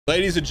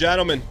Ladies and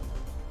gentlemen,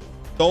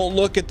 don't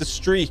look at the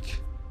streak.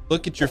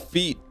 Look at your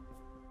feet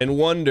and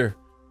wonder,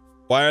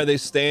 why are they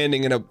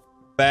standing in a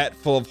vat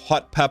full of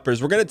hot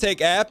peppers? We're going to take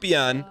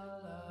Apollyon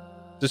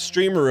to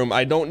streamer room.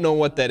 I don't know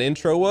what that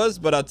intro was,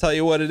 but I'll tell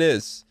you what it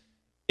is.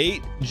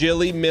 8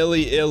 Jilly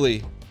Milly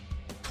Illy.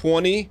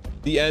 20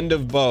 the end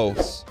of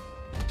bows.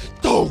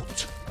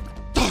 Don't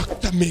talk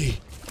to me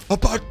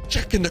about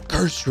checking the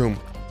curse room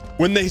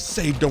when they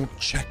say don't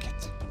check it.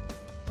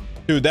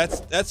 Dude,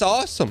 that's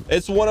awesome.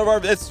 It's one of our,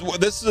 this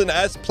is an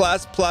S++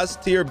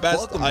 tier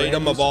best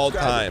item of all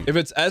time. If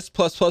it's S++,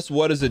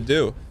 what does it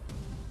do?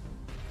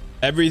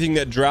 Everything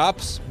that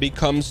drops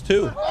becomes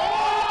 2.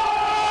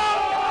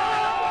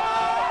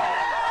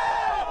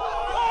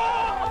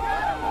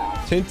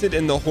 Tinted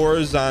in the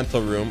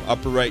horizontal room,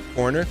 upper right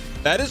corner.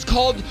 That is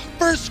called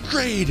first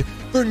grade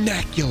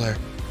vernacular.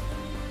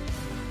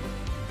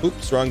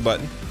 Oops, wrong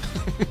button.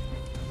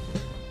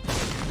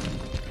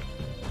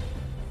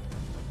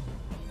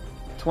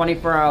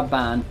 24-hour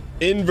ban.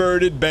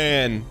 Inverted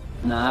ban.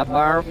 Nah,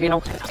 bar, you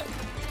know.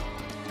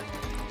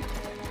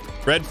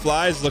 Red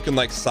Fly's looking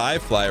like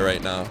Sci-Fly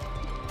right now.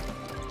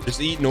 Just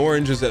eating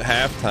oranges at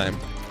halftime.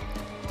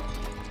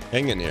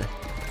 Hang in here.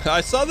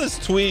 I saw this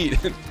tweet.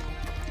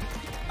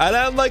 And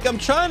I'm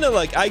trying to,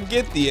 like, I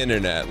get the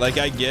internet. Like,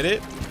 I get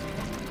it.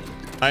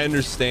 I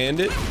understand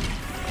it.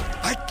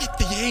 I get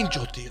the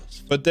angel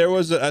deals. But there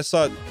was I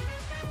saw...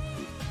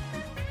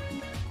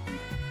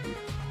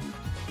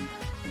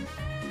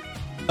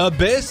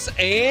 Abyss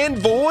and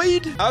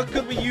Void? How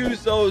could we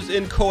use those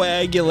in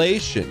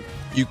coagulation?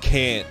 You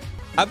can't.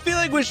 I feel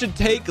like we should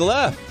take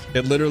left.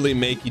 It literally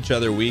make each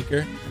other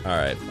weaker. All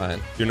right, fine.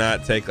 Do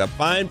not take left.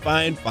 Fine,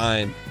 fine,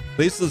 fine. At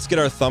least let's get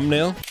our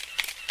thumbnail.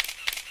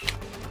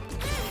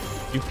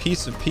 You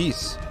piece of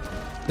peace.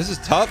 This is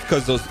tough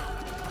because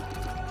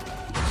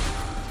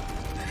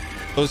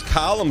those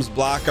columns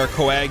block our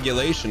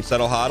coagulation.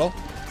 Settle hodl.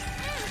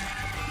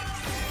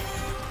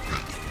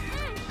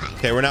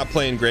 Okay, we're not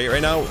playing great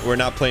right now. We're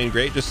not playing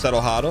great. Just settle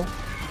hodl.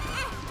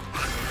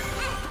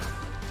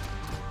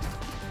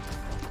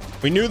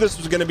 We knew this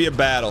was going to be a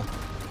battle.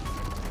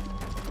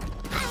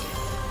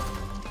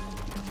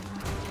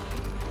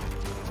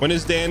 When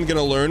is Dan going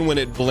to learn when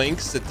it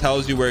blinks, it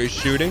tells you where he's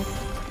shooting?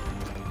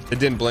 It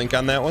didn't blink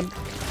on that one.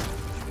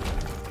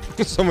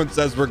 Someone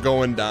says we're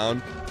going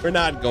down. We're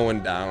not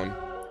going down.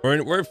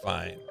 We're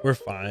fine. We're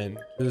fine.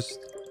 Just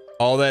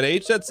all that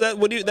H. That's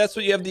what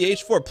you have the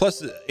H for.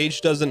 Plus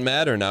H doesn't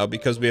matter now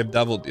because we have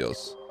double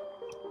deals.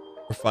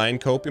 We're fine.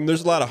 Copium.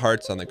 There's a lot of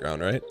hearts on the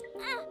ground, right?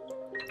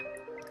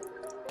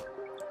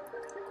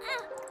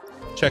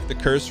 Check the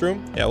curse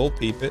room. Yeah, we'll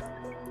peep it.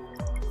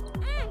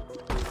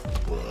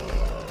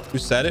 Who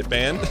said it?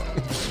 Banned?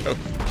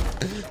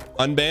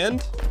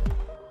 Unbanned?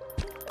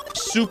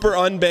 Super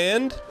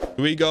unbanned?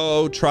 Do we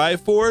go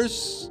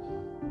Triforce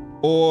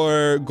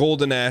or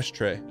Golden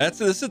Ashtray?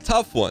 This is a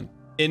tough one.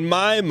 In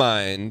my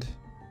mind,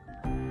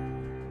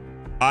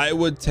 I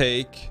would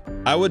take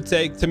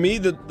to me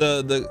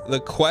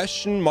the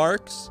question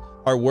marks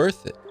are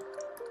worth it.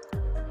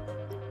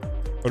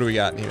 What do we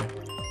got in here?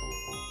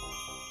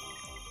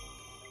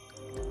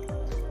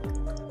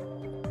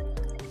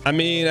 I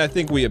mean, I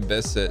think we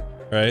abyss it,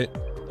 right?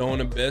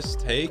 Don't abyss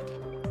take.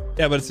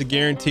 Yeah, but it's a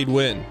guaranteed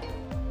win.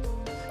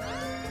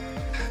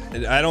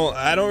 I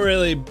don't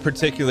really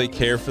particularly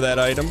care for that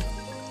item.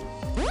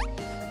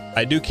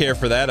 I do care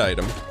for that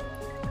item.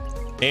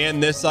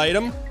 And this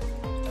item.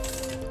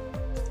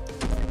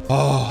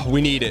 Oh,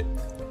 we need it.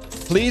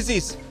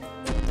 Please.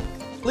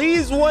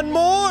 Please, one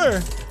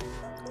more.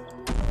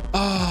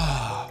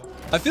 Ah. Oh,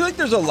 I feel like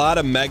there's a lot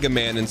of Mega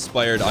Man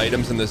inspired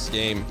items in this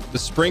game. The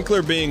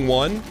sprinkler being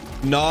one,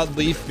 Gnawed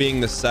Leaf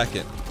being the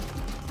second.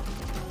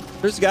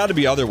 There's got to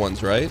be other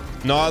ones, right?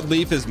 Gnawed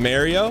Leaf is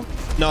Mario.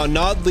 No,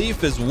 Gnawed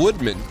Leaf is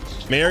Woodman.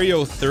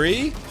 Mario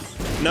 3?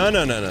 No.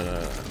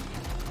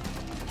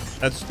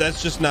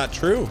 That's just not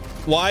true.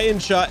 Why in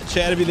chat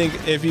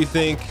if you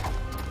think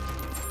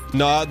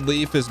Gnawed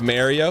Leaf is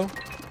Mario,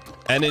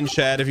 and in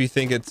chat if you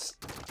think it's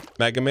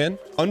Mega Man?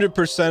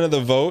 100% of the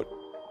vote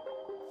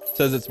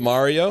says it's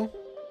Mario.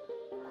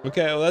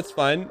 Okay, well that's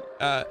fine.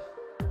 I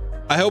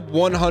hope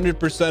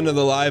 100% of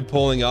the live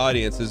polling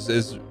audience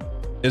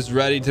is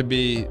ready to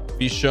be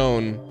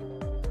shown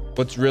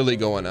what's really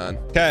going on.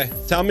 Okay,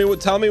 tell me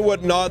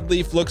what Gnawed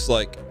Leaf looks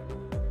like.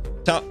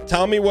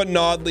 Tell me what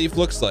Gnawed Leaf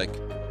looks like.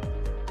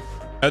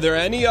 Are there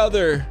any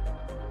other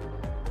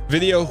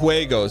video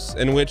juegos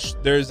in which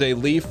there's a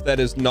leaf that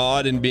is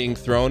gnawed and being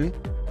thrown?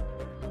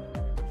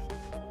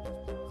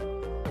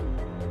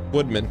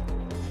 Woodman.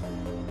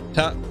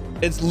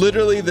 It's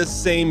literally the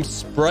same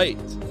sprite.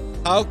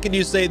 How can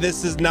you say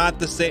this is not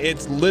the same?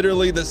 It's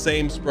literally the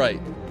same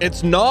sprite.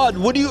 It's gnawed.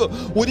 What do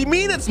you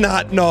mean it's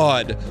not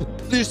gnawed?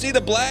 Do you see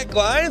the black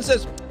line? It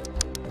says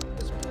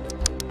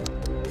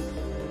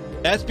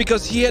that's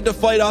because he had to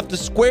fight off the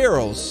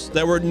squirrels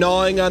that were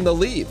gnawing on the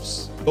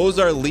leaves. Those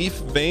are leaf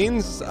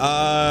veins.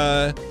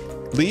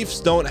 Leaves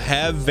don't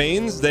have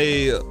veins.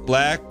 They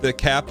lack the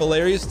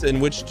capillaries in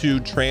which to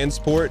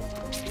transport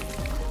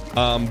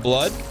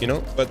blood, you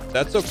know, but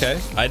that's okay.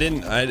 I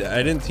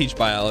didn't teach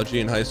biology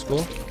in high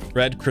school.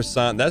 Red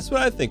croissant. That's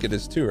what I think it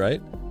is too,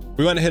 right?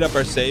 We want to hit up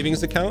our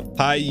savings account.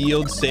 High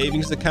yield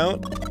savings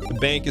account. The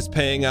bank is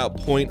paying out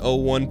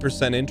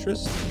 0.01%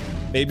 interest.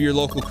 Maybe your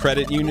local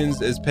credit union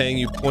is paying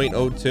you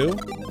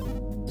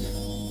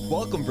 0.02.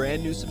 Welcome,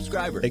 brand new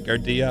subscriber. Take our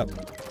D up.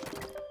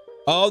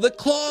 Oh, the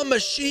claw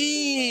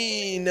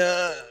machine.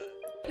 Are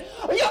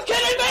you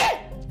kidding me?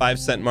 5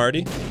 cent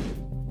Marty.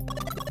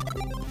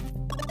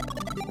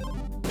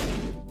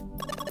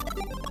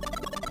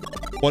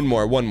 One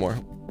more.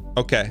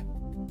 Okay.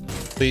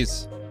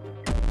 Please.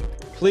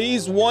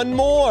 Please, one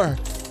more.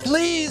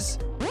 Please.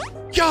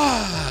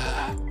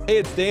 Yeah. Hey,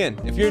 it's Dan.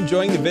 If you're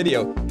enjoying the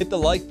video, hit the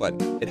like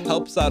button. It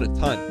helps out a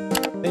ton.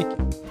 Thank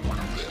you.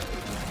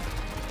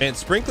 Man,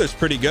 Sprinkler's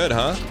pretty good,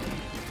 huh?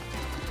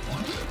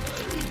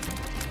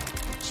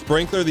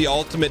 Sprinkler, the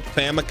ultimate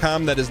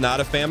Famicom that is not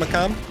a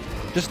Famicom.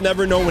 Just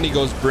never know when he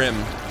goes Brim.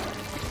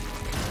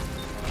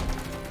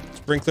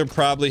 Sprinkler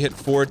probably hit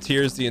 4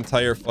 tiers the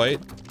entire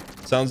fight.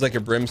 Sounds like a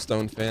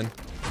Brimstone fan.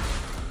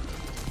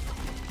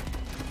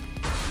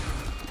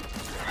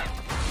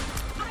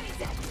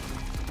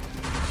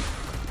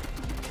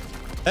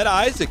 That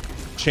Isaac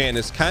chant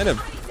is kind of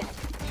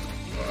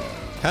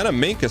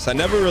minkus. I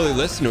never really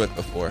listened to it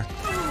before.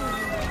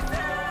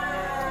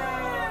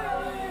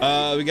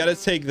 We got to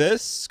take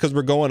this because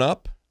we're going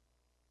up.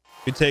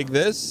 We take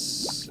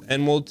this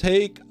and we'll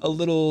take a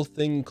little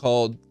thing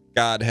called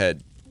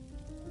Godhead.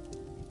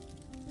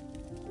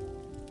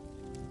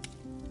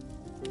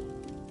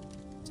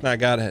 It's not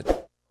Godhead.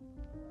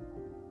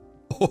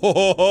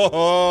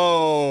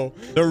 Oh,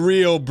 the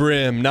real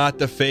Brim, not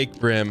the fake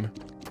Brim.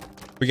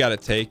 We got to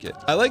take it.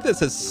 I like that it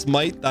says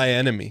smite thy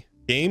enemy.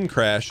 Game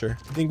crasher.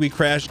 I think we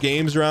crash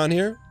games around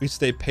here. We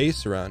stay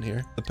pace around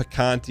here. The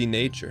Picanti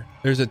nature.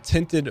 There's a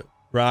tinted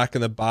rock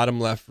in the bottom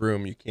left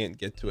room. You can't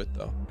get to it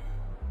though.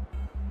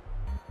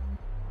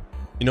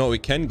 You know what we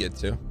can get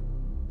to?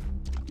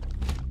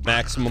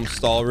 Maximum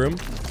stall room.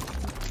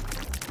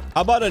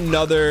 How about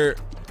another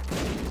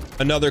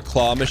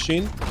claw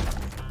machine?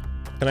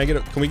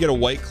 Can we get a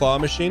white claw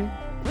machine?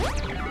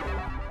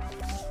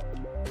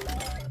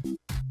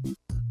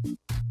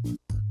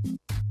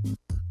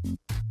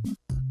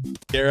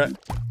 Garrett,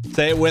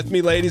 say it with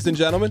me, ladies and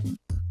gentlemen.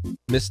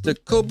 Mr.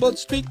 Cobalt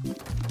Street.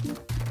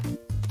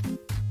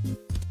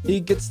 He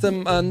gets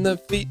them on the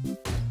feet.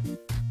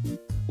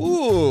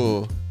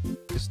 Ooh,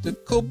 Mr.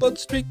 Cobalt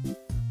Street.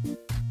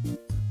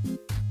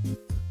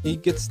 He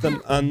gets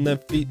them on the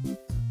feet.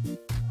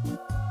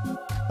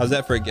 How's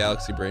that for a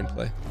Galaxy Brain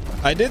play?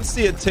 I did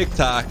see a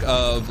TikTok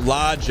of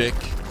Logic.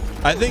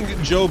 I think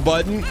Joe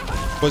Budden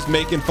was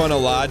making fun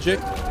of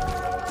Logic.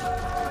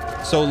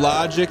 So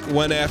Logic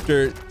went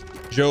after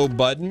Joe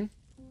Budden.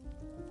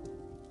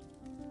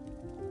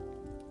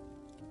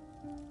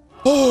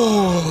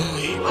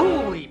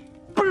 Holy,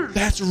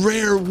 that's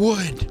rare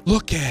wood.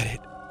 Look at it.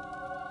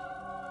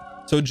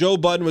 So Joe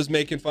Budden was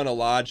making fun of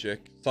Logic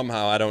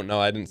somehow. I don't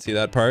know. I didn't see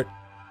that part.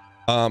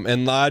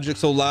 And Logic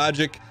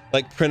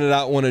like printed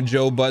out one of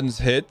Joe Budden's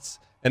hits,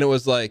 and it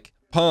was like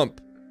pump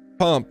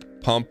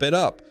it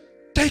up.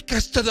 Take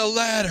us to the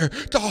ladder,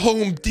 the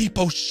Home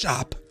Depot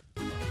shop.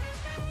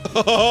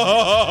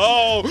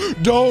 Oh,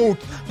 don't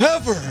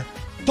ever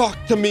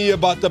talk to me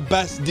about the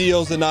best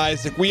deals in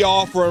Isaac. We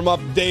offer them up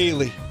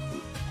daily.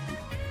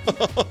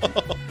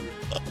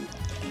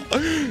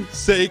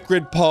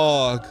 Sacred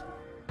Pog.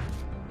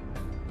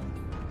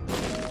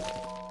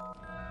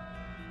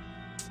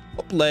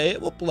 We'll play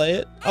it.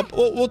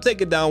 We'll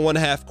take it down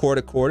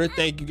 1/2 quarter.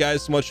 Thank you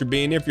guys so much for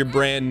being here. If you're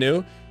brand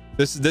new,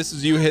 this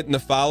is you hitting the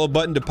follow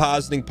button,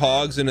 depositing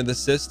Pogs into the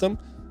system.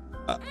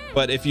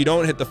 But if you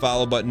don't hit the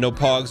follow button, no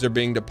Pogs are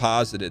being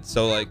deposited.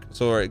 So like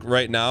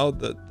right now,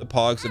 the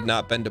Pogs have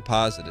not been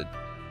deposited.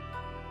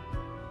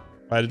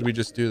 Why did we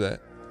just do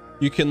that?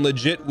 You can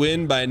legit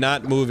win by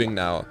not moving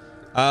now.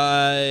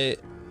 I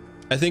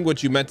think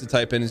what you meant to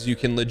type in is you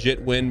can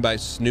legit win by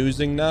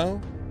snoozing now.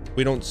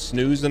 We don't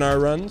snooze in our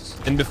runs.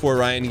 And before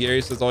Ryan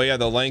Gary says, oh yeah,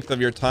 the length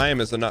of your time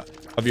is enough,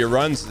 of your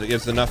runs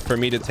is enough for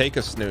me to take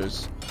a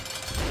snooze.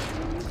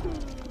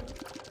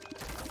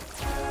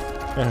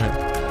 All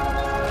right.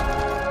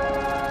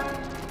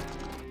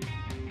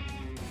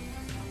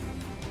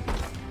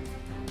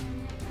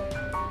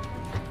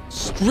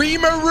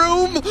 Streamer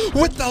room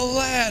with the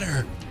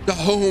ladder, the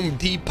Home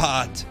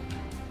Depot.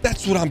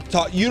 That's what I'm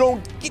talking. You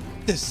don't get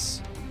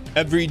this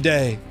every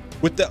day.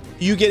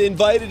 You get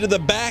invited to the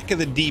back of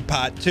the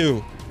depot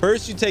too.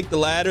 First you take the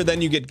ladder,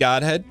 then you get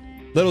Godhead.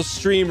 Little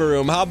streamer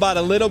room. How about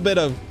a little bit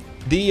of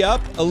D up,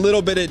 a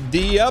little bit of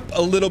D up,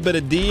 a little bit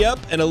of D up,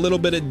 and a little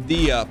bit of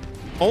D up.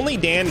 Only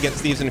Dan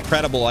gets these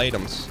incredible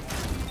items.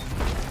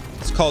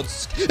 It's called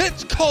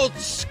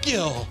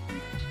skill.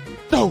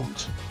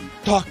 Don't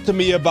talk to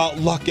me about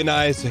luck and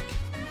Isaac.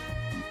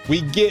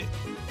 We get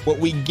what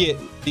we get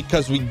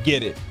because we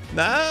get it.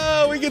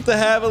 Now we get to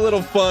have a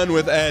little fun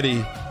with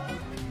Eddie.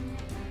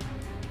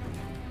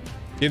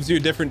 Gives you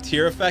a different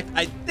tier effect.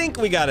 I think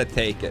we gotta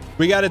take it.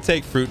 We gotta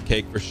take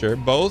fruitcake for sure.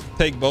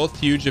 Take both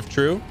huge if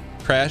true.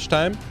 crash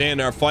time. And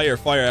our fire.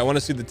 I want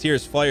to see the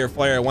tears. Fire.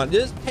 I want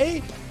just,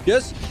 hey,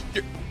 just.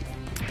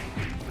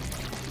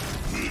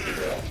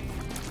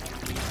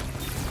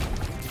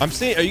 I'm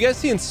seeing, are you guys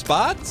seeing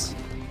spots?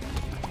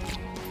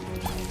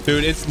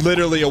 Dude, it's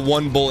literally a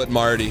 1 bullet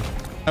Marty.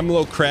 I'm a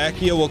little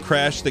cracky. We'll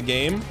crash the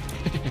game.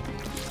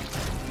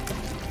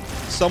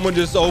 Someone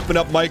just opened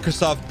up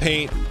Microsoft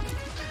Paint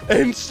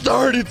and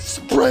started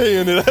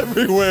spraying it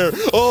everywhere,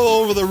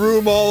 all over the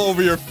room, all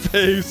over your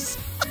face.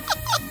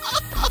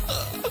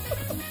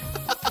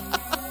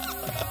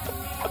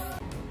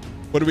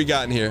 What do we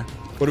got in here?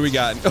 What do we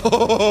got?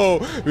 Oh,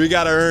 we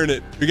gotta earn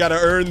it. We gotta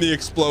earn the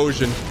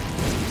explosion.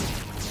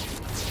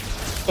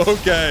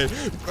 Okay,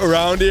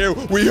 around here,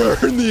 we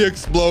earn the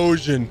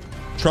explosion.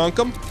 Trunk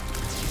them.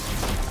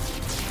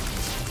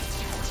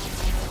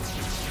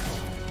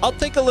 I'll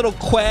take a little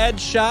quad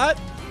shot.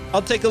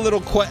 I'll take a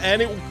little quad.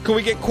 Can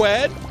we get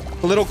quad?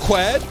 A little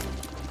quad?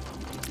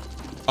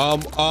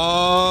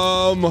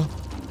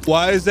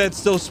 Why is that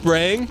still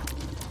spraying?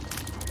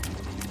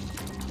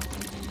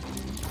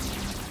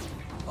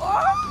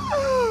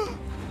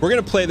 We're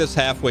gonna play this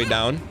halfway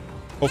down.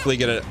 Hopefully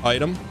get an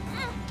item.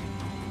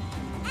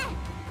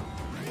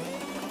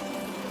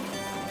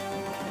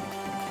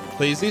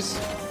 Pleasies.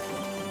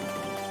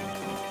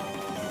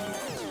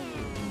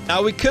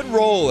 Now we could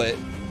roll it.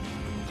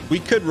 We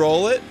could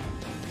roll it.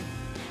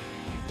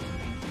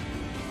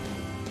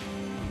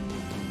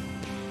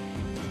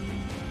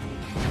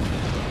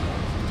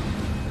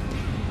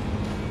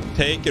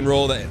 Take and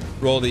roll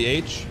the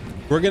H.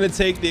 We're gonna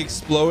take the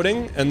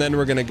exploding and then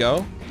we're gonna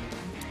go.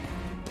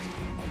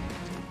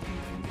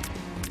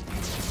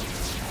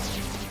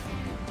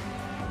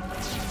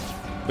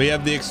 We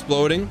have the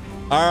exploding.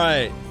 All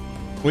right.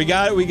 We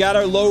got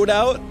our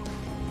loadout.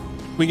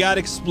 We got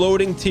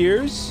exploding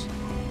tears.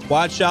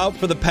 Watch out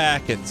for the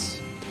packets.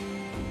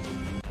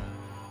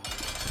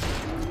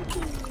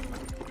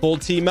 Full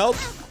T melt.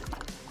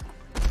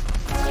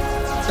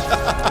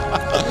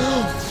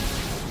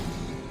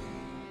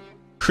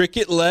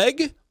 Cricket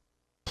leg.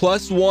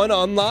 +1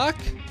 unlock.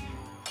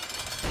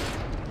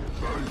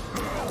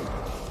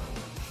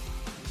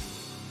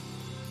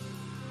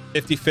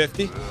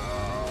 $50-50.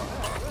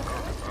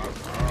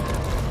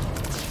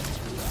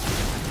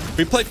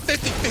 We play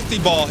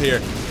 50-50 ball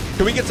here.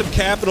 Can we get some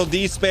capital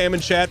D spam in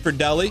chat for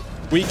Deli?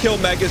 We kill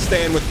Mega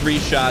Stan with 3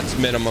 shots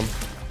minimum.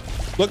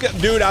 Look at,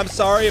 dude, I'm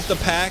sorry if the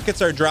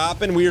packets are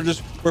dropping. We're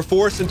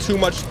forcing too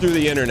much through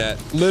the internet.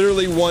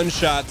 Literally 1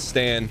 shot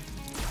Stan.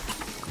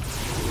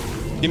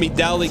 Give me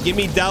Deli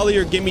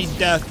or give me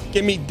death.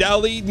 Give me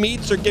Deli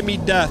meats or give me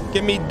death.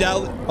 Give me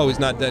Deli. Oh, he's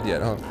not dead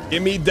yet, huh?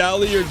 Give me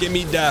Deli or give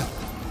me death.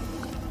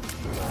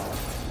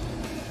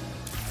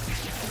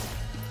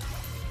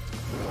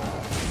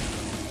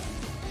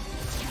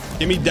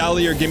 Give me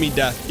Deli or give me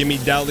death. Give me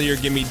Deli or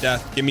give me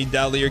death. Give me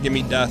Deli or give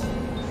me death.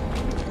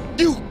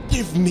 You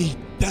give me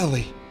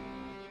Deli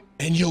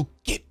and you'll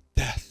get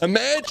death.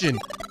 Imagine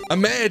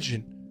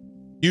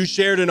you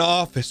shared an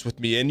office with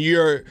me and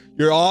your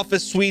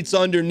office suite's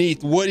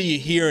underneath. What are you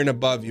hearing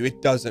above you?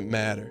 It doesn't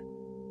matter.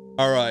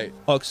 All right.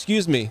 Oh,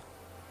 excuse me.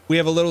 We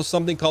have a little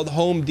something called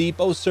Home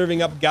Depot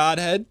serving up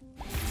Godhead.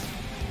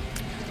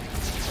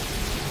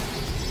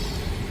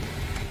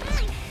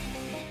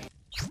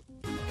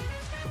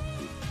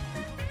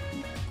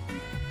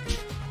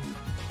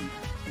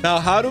 Now,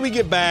 how do we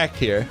get back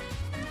here?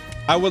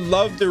 I would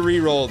love to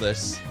re-roll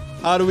this.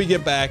 How do we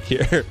get back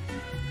here?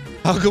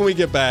 How can we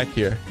get back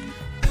here?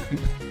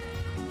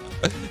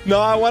 No,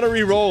 I want to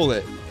re-roll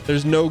it.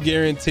 There's no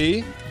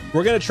guarantee.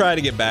 We're going to try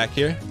to get back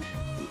here.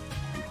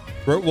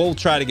 We'll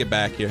try to get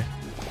back here.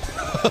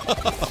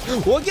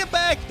 We'll get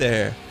back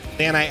there.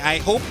 Dan, I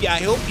hope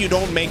you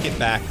don't make it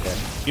back there.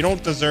 You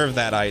don't deserve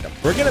that item.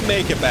 We're going to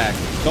make it back.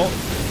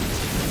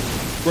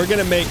 We're going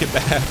to make it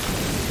back.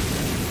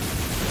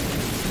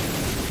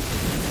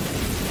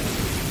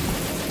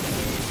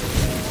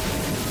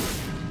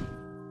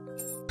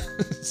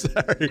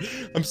 Sorry.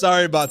 I'm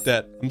sorry about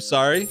that. I'm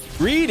sorry.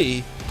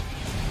 Greedy?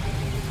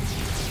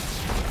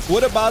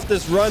 What about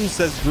this run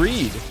says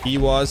greed? He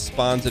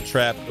spawns a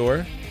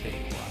trapdoor.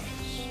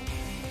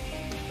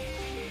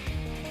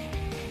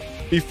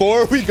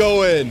 Before we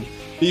go in,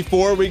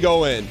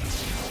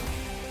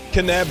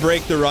 can that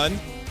break the run?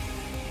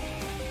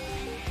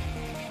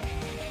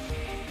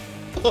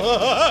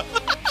 Are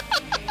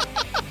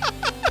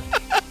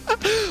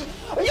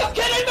you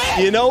kidding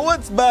me? You know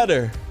what's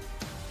better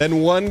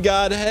than 1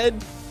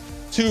 Godhead?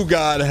 2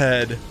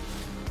 Godhead.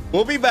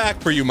 We'll be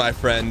back for you, my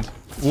friend.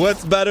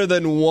 What's better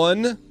than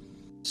 1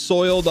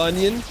 soiled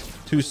onion?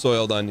 2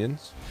 soiled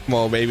onions. Come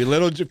on, baby.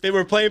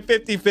 We're playing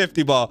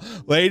 50-50 ball.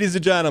 Ladies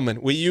and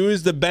gentlemen, we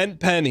use the bent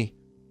penny.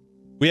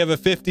 We have a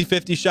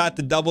 50-50 shot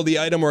to double the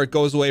item or it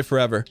goes away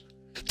forever.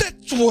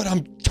 That's what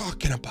I'm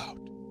talking about.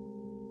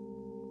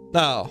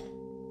 Now,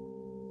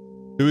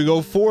 do we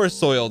go 4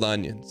 soiled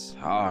onions?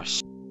 Oh,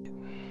 shit.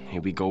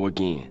 Here we go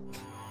again.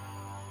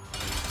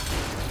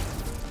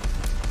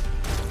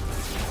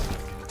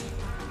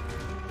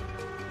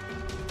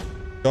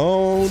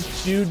 Don't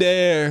you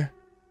dare.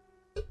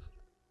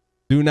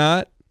 Do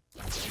not.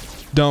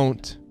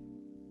 Don't.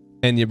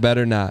 And you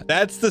better not.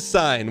 That's the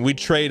sign. We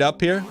trade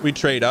up here. We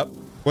trade up.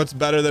 What's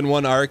better than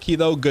one R key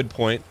though? Good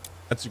point.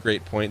 That's a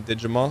great point,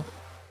 Digimal.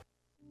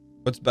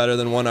 What's better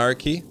than one R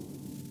key?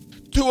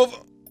 Two of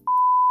them.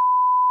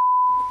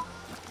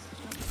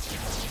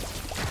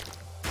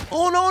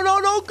 Oh, no, no,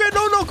 no,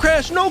 no, no,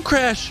 crash, no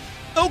crash.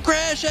 No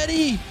crash,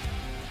 Eddie.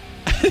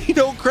 Eddie,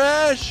 don't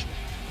crash.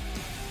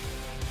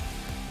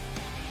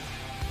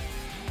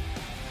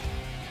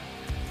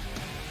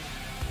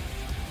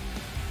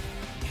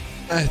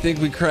 I think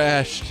we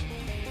crashed.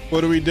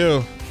 What do we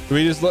do? Do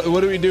we just,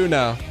 what do we do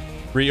now?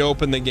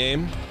 Reopen the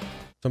game?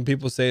 Some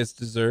people say it's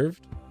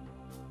deserved.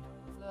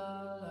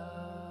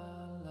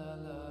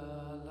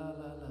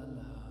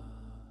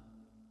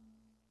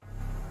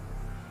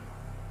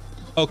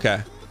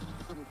 Okay.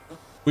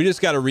 We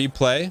just got to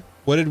replay.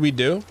 What did we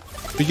do?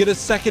 We get a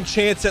second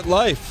chance at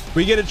life.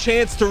 We get a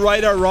chance to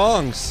right our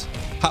wrongs.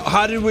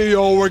 How did we?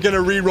 Oh, we're going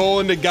to re-roll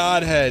into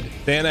Godhead.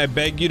 Dan, I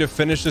beg you to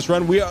finish this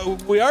run. We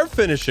are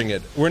finishing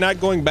it. We're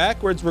not going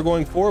backwards. We're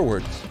going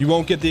forwards. You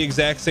won't get the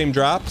exact same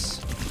drops.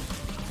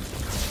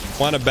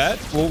 Want to bet?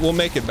 We'll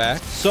make it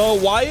back. So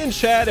why in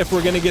chat if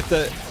we're going to get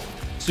the...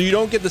 So you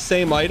don't get the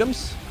same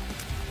items?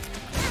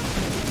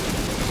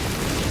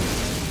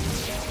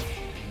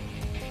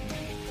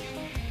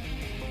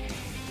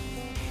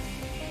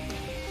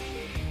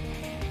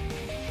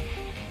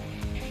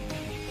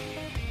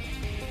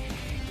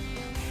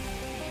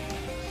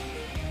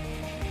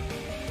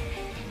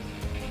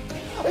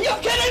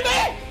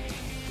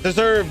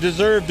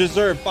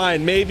 Deserved.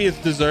 Fine. Maybe it's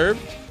deserved.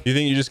 You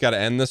think you just got to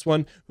end this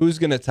one? Who's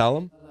going to tell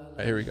him? All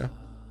right, here we go.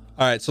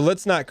 All right, so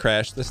let's not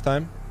crash this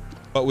time,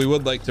 but we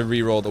would like to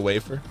re-roll the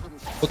wafer.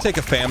 We'll take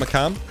a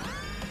Famicom.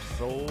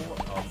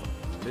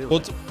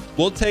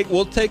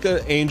 We'll take an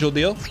angel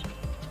deal.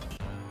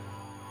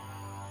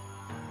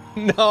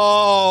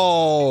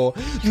 No.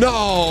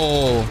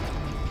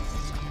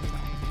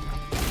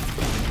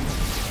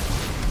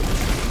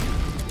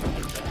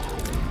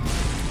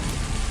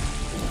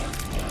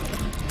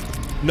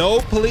 No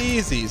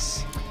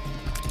pleasies.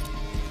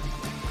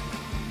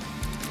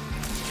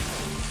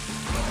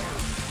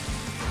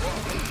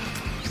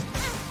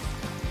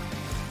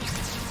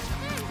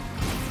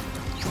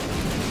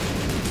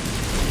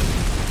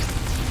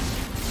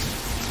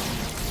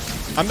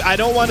 I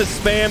don't want to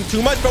spam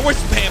too much, but we're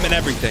spamming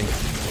everything.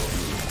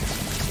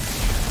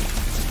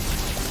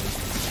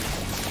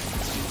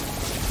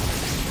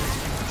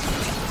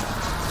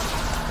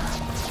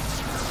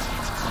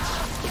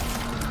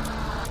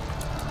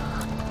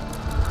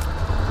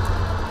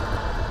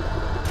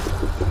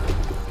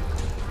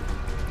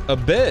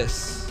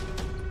 Abyss.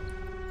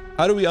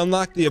 How do we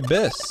unlock the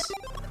abyss?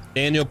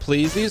 Daniel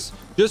pleasies.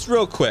 Just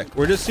real quick.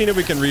 We're just seeing if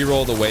we can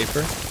re-roll the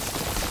wafer.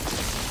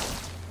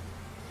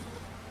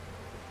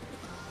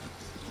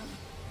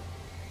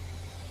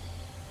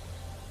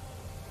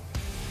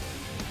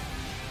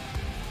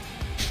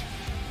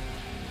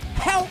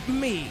 Help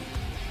me.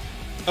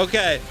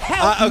 Okay.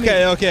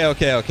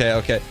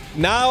 Okay.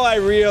 Now I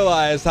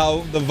realize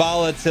how the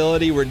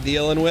volatility we're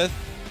dealing with.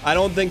 I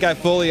don't think I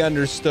fully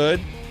understood.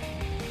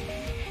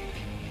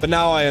 But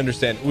now I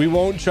understand. We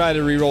won't try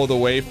to re-roll the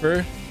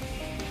wafer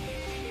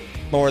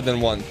more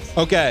than once.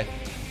 Okay.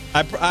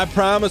 I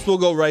promise we'll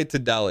go right to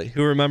Deli.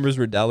 Who remembers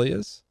where Deli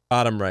is?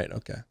 Bottom right.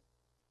 Okay.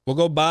 We'll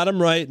go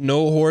bottom right.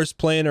 No horse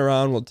playing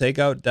around. We'll take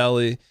out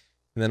Deli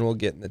and then we'll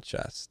get in the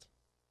chest.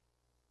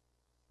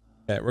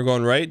 Okay. We're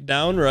going right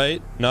down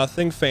right.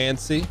 Nothing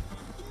fancy.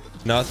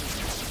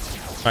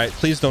 Nothing. All right.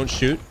 Please don't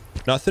shoot.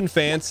 Nothing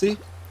fancy.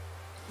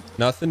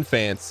 Nothing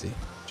fancy.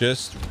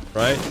 Just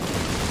right.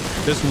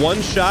 Just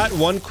one shot,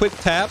 one quick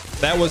tap.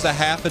 That was a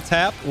half a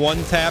tap,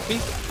 one tappy.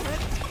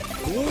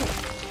 Ooh.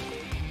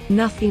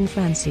 Nothing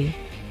fancy.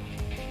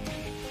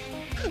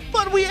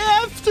 But we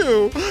have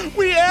to.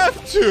 We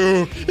have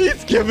to.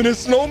 He's giving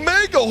us an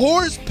Omega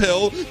horse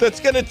pill that's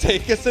going to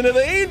take us into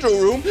the angel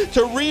room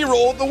to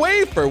re-roll the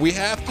wafer. We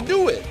have to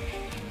do it.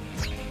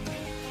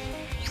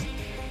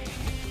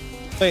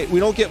 Wait, we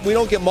don't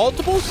get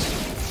multiples?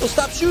 Oh,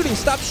 stop shooting.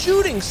 Stop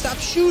shooting. Stop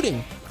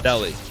shooting.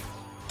 Deli.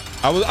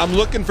 I'm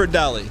looking for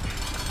Deli.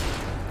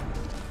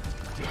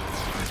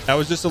 That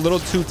was just a little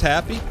too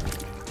tappy.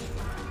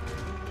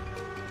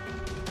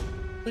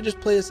 We just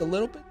play this a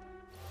little bit.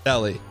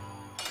 Deli.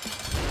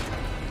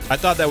 I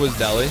thought that was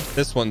Deli.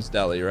 This one's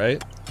Deli,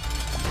 right?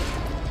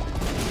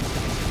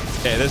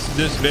 Okay, this is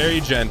just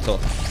very gentle.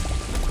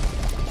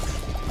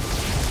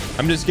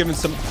 I'm just giving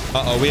some.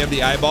 We have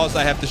the eyeballs.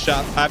 I have to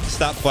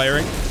stop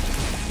firing.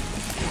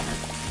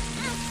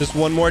 Just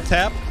one more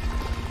tap.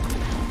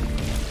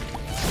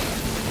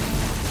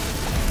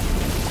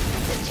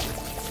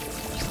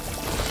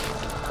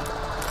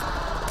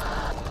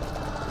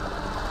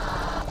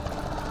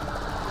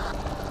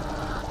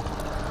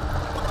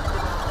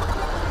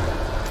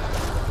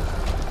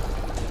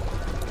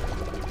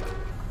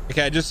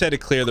 Okay, I just had to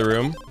clear the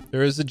room.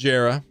 There is a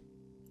Jera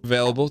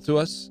available to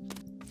us.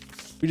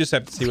 We just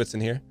have to see what's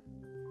in here.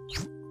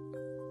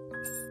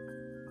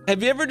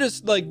 Have you ever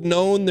just like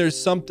known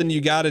there's something you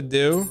got to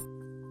do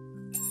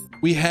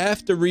We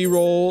have to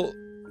re-roll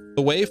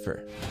the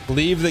wafer.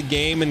 Leave the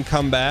game and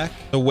come back.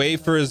 The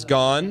wafer is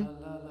gone.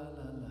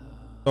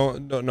 No,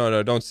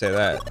 don't say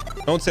that.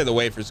 Don't say the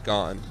wafer's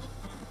gone.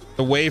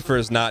 The wafer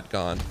is not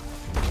gone.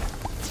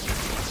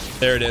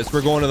 There it is.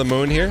 We're going to the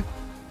moon here.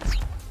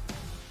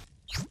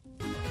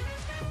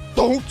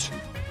 Don't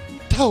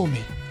tell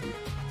me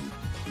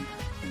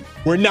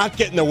we're not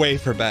getting the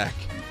wafer back.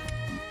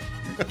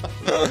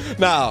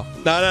 No.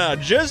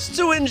 Just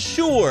to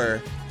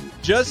ensure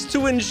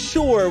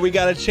we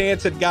got a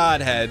chance at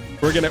Godhead,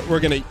 we're gonna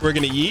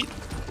yeet.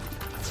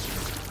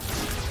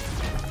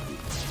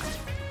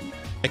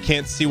 I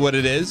can't see what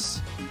it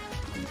is.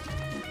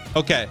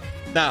 Okay,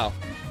 now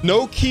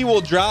no key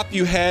will drop.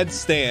 You had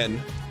Stan.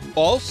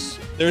 False.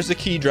 There's a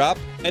key drop.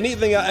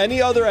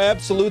 Any other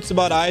absolutes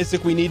about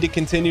Isaac we need to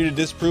continue to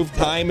disprove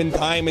time and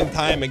time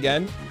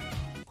again?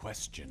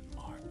 Question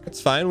mark.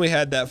 It's fine. We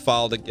had that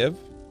file to give,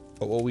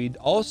 but what we'd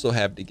also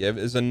have to give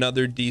is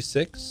another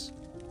D6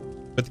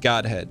 with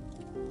Godhead.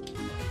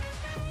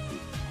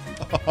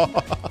 All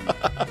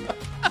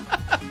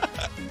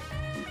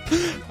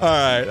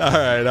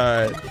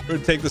right.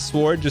 We'll take the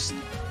sword. Just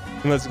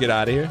let's get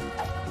out of here.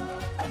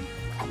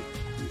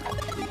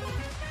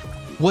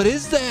 What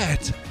is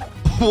that?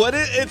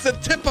 It's a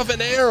tip of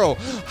an arrow.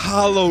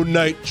 Hollow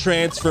Knight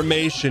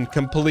transformation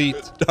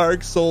complete.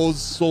 Dark Souls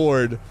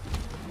sword.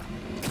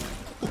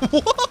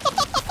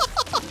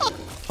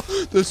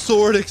 The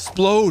sword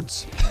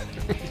explodes.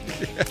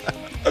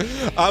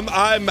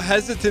 I'm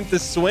hesitant to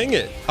swing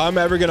it. I'm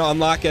ever going to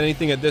unlock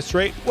anything at this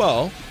rate?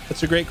 Well,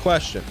 that's a great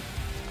question.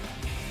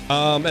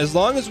 As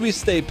long as we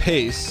stay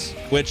pace,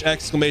 which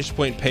exclamation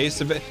point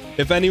pace,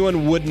 if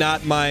anyone would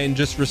not mind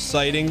just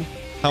reciting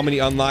how many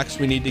unlocks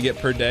we need to get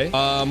per day.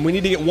 We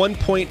need to get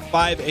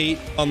 1.58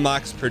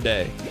 unlocks per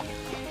day.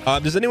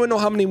 Does anyone know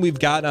how many we've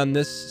got on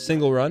this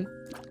single run?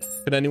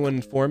 Could anyone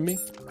inform me?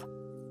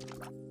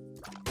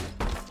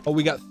 Oh,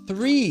 we got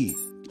 3.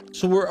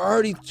 So we're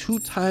already 2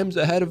 times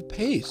ahead of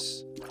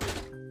pace.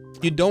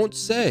 You don't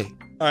say.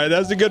 All right,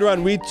 that's a good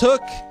run. We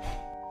took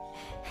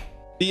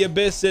the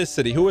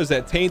Abyssicity. Who was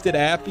that? Tainted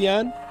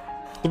Apollyon.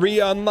 3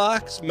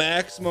 unlocks,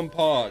 maximum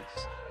pogs.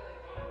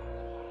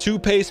 2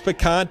 pace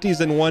Picantes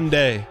in 1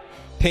 day.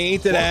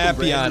 Tainted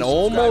Apollyon,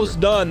 almost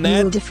done.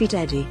 We will defeat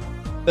Eddie.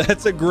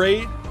 That's a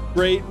great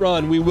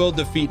run. We will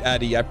defeat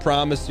Eddie. I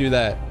promise you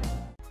that.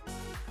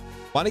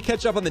 Want to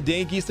catch up on the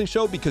Dan Gheesling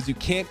Show because you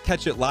can't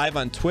catch it live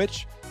on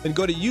Twitch? Then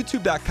go to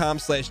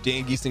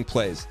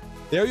youtube.com/DanGheeslingPlays.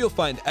 There you'll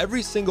find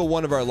every single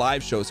one of our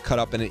live shows cut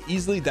up in an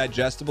easily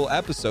digestible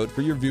episode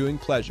for your viewing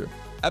pleasure.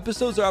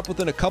 Episodes are up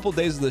within a couple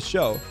days of the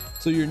show,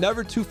 so you're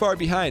never too far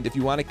behind if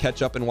you want to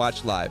catch up and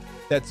watch live.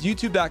 That's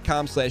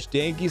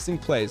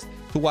youtube.com/DanGheeslingPlays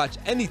to watch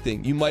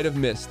anything you might have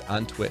missed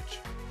on Twitch.